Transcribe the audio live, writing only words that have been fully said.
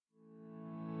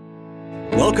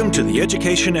Welcome to the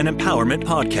Education and Empowerment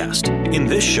Podcast. In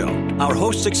this show, our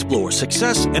hosts explore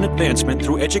success and advancement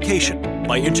through education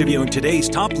by interviewing today's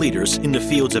top leaders in the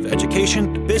fields of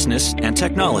education, business, and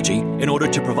technology in order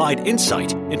to provide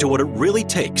insight into what it really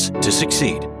takes to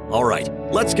succeed. All right,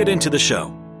 let's get into the show.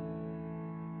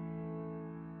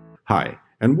 Hi,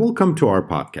 and welcome to our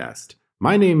podcast.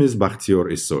 My name is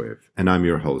Bakhtiyor Isoev, and I'm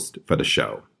your host for the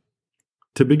show.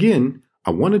 To begin, I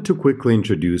wanted to quickly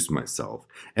introduce myself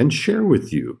and share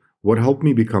with you what helped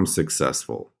me become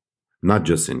successful, not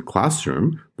just in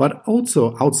classroom, but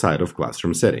also outside of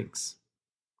classroom settings.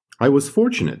 I was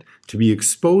fortunate to be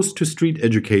exposed to street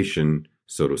education,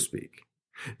 so to speak.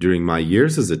 During my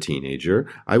years as a teenager,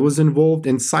 I was involved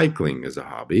in cycling as a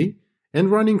hobby and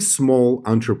running small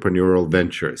entrepreneurial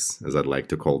ventures, as I'd like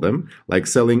to call them, like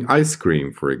selling ice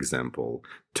cream, for example,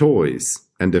 toys,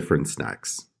 and different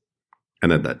snacks.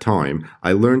 And at that time,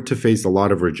 I learned to face a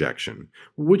lot of rejection,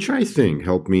 which I think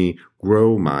helped me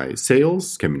grow my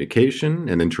sales, communication,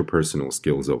 and interpersonal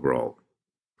skills overall.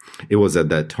 It was at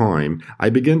that time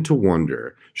I began to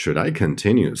wonder, should I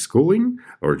continue schooling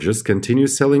or just continue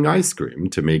selling ice cream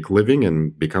to make a living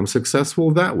and become successful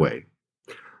that way?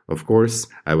 Of course,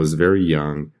 I was very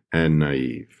young and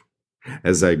naive.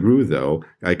 As I grew, though,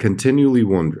 I continually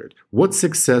wondered what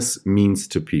success means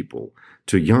to people,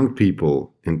 to young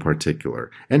people in particular,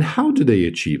 and how do they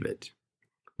achieve it?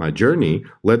 My journey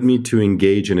led me to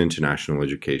engage in international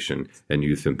education and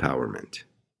youth empowerment.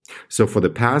 So for the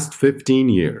past 15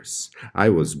 years, I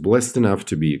was blessed enough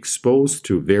to be exposed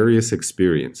to various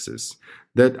experiences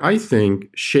that I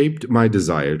think shaped my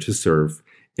desire to serve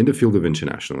in the field of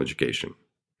international education.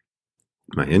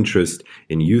 My interest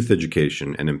in youth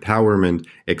education and empowerment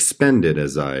expanded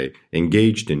as I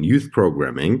engaged in youth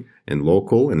programming in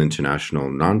local and international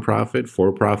nonprofit,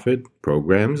 for-profit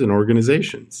programs and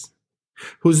organizations,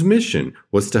 whose mission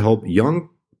was to help young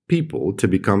people to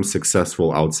become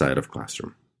successful outside of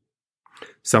classroom.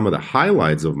 Some of the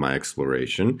highlights of my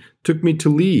exploration took me to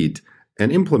lead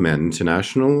and implement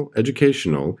international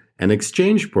educational and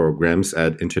exchange programs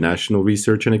at International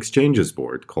Research and Exchanges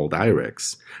Board, called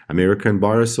IREX, American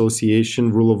Bar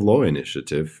Association Rule of Law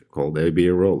Initiative, called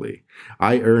ABA-ROLI,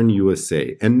 iEarn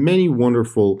USA, and many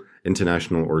wonderful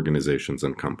international organizations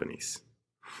and companies.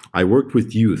 I worked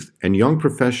with youth and young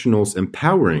professionals,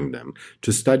 empowering them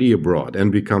to study abroad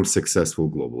and become successful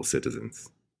global citizens.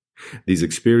 These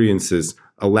experiences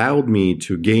allowed me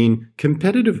to gain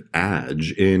competitive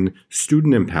edge in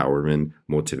student empowerment,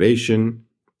 motivation,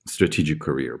 strategic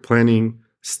career planning,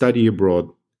 study abroad,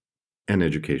 and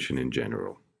education in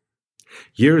general.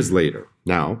 Years later,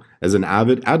 now, as an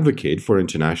avid advocate for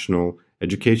international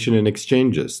education and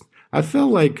exchanges, I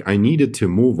felt like I needed to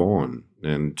move on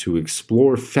and to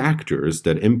explore factors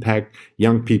that impact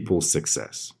young people's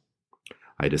success.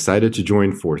 I decided to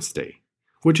join Forstay,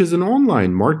 which is an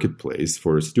online marketplace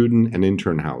for student and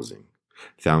intern housing,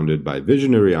 founded by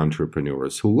visionary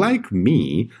entrepreneurs who, like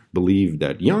me, believe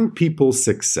that young people's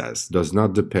success does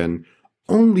not depend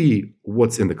only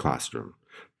what's in the classroom,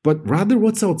 but rather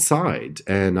what's outside.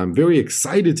 And I'm very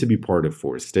excited to be part of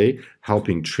Forstay,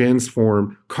 helping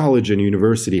transform college and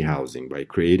university housing by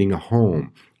creating a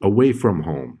home away from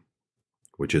home,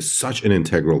 which is such an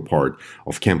integral part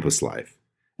of campus life,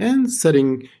 and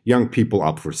setting young people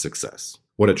up for success.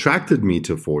 What attracted me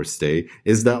to Forstay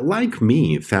is that, like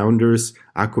me, founders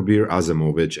Akobir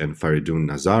Azamovich and Faridun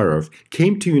Nazarov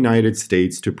came to the United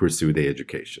States to pursue their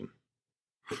education.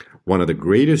 One of the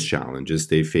greatest challenges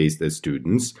they faced as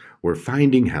students were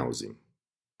finding housing.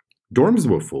 Dorms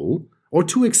were full or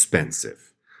too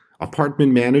expensive.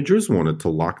 Apartment managers wanted to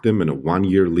lock them in a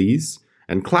one-year lease,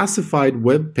 and classified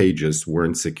web pages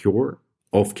weren't secure.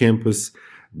 Off-campus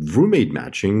roommate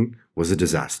matching was a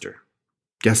disaster.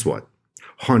 Guess what?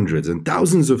 Hundreds and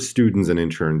thousands of students and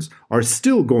interns are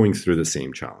still going through the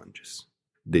same challenges.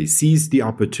 They seized the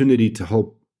opportunity to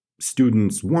help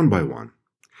students one by one,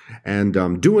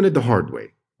 and doing it the hard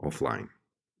way, offline.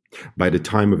 By the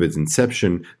time of its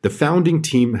inception, the founding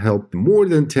team helped more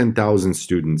than 10,000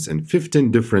 students in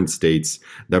 15 different states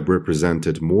that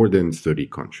represented more than 30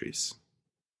 countries.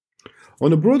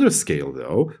 On a broader scale,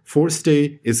 though,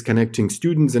 Forstay is connecting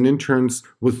students and interns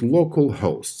with local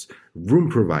hosts, room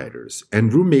providers,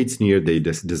 and roommates near their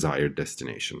desired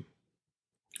destination.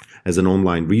 As an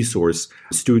online resource,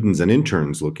 students and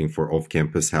interns looking for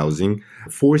off-campus housing,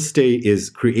 Forstay is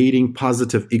creating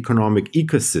positive economic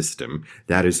ecosystem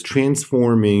that is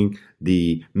transforming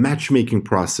the matchmaking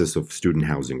process of student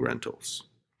housing rentals.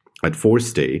 At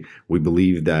Forstay, we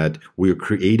believe that we are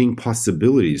creating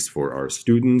possibilities for our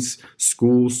students,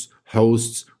 schools,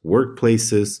 hosts,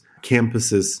 workplaces,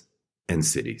 campuses, and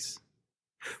cities.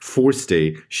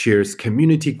 Forstay shares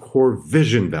community core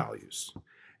vision values,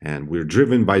 and we're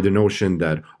driven by the notion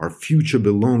that our future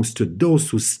belongs to those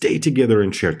who stay together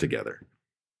and share together.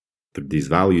 Through these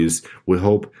values, we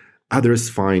hope others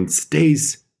find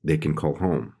stays they can call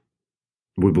home.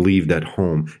 We believe that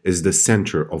home is the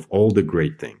center of all the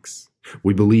great things.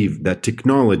 We believe that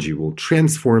technology will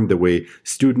transform the way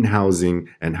student housing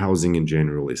and housing in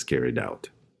general is carried out.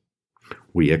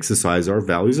 We exercise our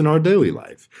values in our daily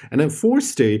life, and at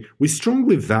Forstay, we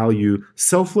strongly value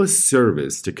selfless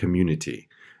service to community,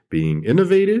 being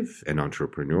innovative and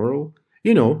entrepreneurial,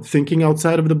 thinking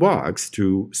outside of the box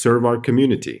to serve our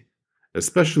community,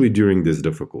 especially during these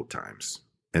difficult times.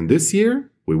 And this year,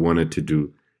 we wanted to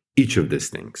do each of these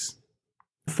things.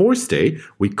 At Forstay,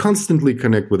 we constantly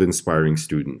connect with inspiring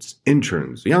students,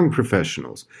 interns, young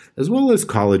professionals, as well as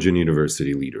college and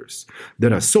university leaders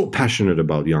that are so passionate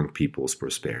about young people's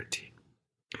prosperity.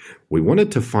 We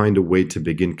wanted to find a way to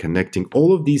begin connecting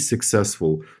all of these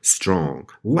successful, strong,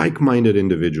 like-minded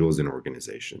individuals and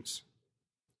organizations.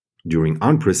 During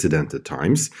unprecedented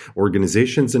times,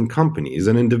 organizations and companies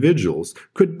and individuals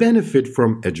could benefit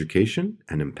from education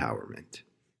and empowerment.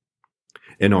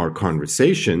 In our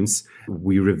conversations,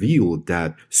 we revealed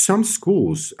that some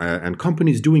schools and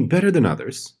companies doing better than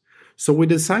others, so we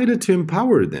decided to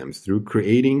empower them through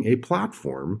creating a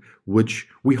platform which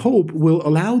we hope will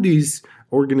allow these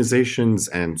organizations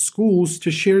and schools to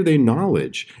share their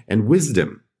knowledge and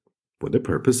wisdom for the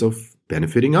purpose of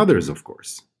benefiting others, of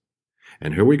course.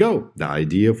 And here we go. The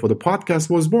idea for the podcast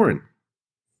was born.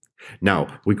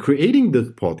 Now, we're creating this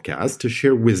podcast to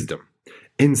share wisdom,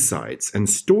 insights, and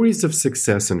stories of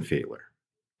success and failure.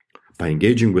 By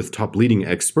engaging with top leading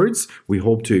experts, we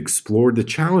hope to explore the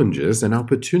challenges and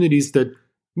opportunities that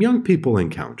young people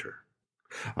encounter.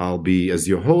 I'll be, as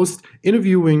your host,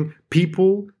 interviewing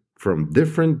people from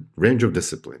different range of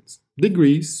disciplines,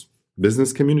 degrees,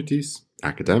 business communities,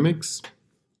 academics,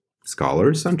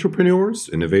 scholars, entrepreneurs,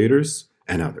 innovators,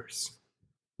 and others.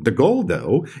 The goal,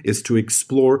 though, is to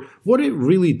explore what it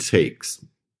really takes,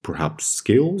 perhaps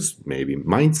skills, maybe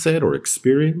mindset or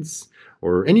experience,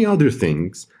 or any other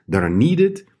things that are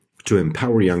needed to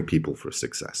empower young people for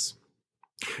success.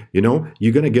 You're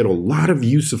going to get a lot of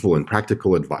useful and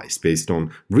practical advice based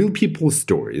on real people's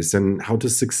stories and how to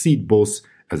succeed both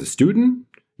as a student,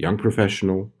 young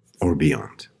professional, or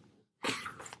beyond.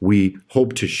 We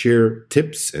hope to share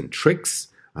tips and tricks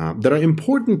that are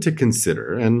important to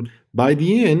consider, and by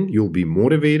the end, you'll be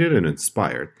motivated and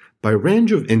inspired by a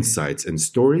range of insights and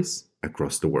stories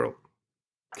across the world.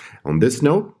 On this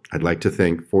note, I'd like to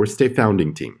thank Forstay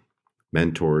founding team,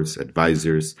 mentors,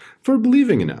 advisors, for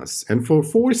believing in us and for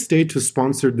Forstay to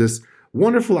sponsor this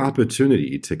wonderful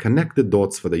opportunity to connect the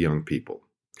dots for the young people,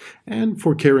 and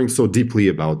for caring so deeply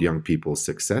about young people's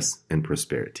success and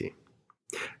prosperity.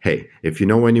 Hey, if you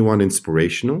know anyone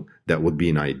inspirational that would be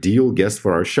an ideal guest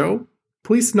for our show,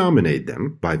 please nominate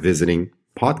them by visiting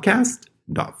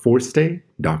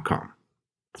podcast.forstay.com.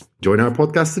 Join our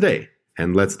podcast today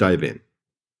and let's dive in.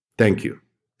 Thank you.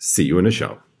 See you in the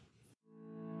show.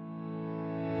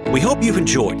 We hope you've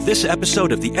enjoyed this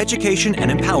episode of the Education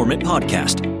and Empowerment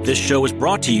Podcast. This show is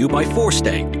brought to you by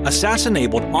Forstay, a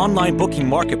SaaS-enabled online booking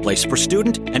marketplace for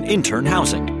student and intern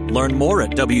housing. Learn more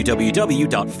at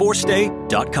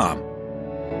www.forstay.com.